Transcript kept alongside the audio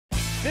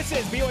This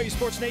is BYU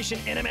Sports Nation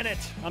in a minute.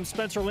 I'm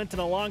Spencer Linton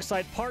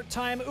alongside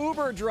part-time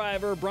Uber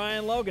driver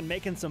Brian Logan,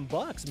 making some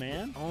bucks,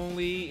 man.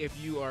 Only if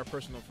you are a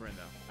personal friend,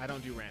 though. I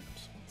don't do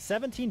randoms.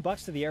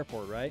 $17 to the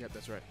airport, right? Yep,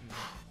 that's right.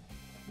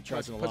 You're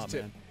charging a lot,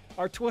 man.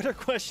 Our Twitter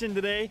question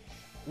today,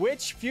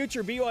 which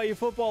future BYU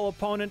football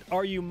opponent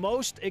are you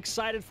most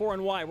excited for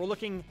and why? We're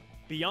looking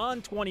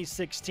beyond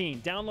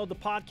 2016. Download the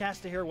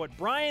podcast to hear what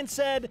Brian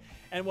said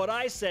and what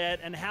I said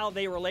and how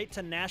they relate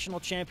to national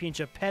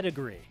championship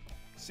pedigree.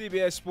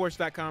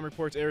 CBSSports.com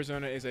reports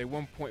Arizona is a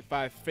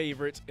 1.5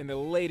 favorite in the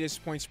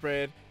latest point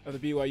spread of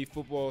the BYU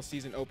football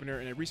season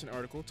opener in a recent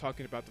article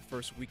talking about the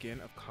first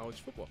weekend of college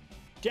football.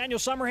 Daniel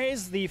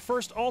Summerhays, the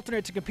first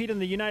alternate to compete in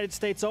the United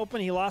States Open.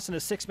 He lost in a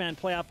six-man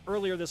playoff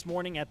earlier this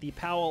morning at the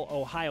Powell,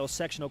 Ohio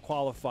sectional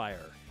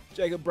qualifier.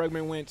 Jacob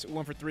Brugman went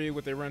 1 for 3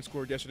 with a run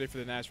scored yesterday for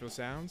the Nashville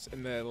Sounds.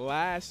 In the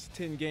last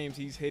 10 games,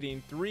 he's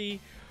hitting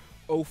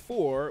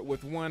 .304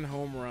 with 1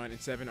 home run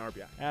and 7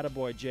 RBI.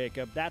 Attaboy,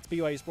 Jacob. That's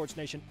BYU Sports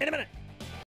Nation in a minute.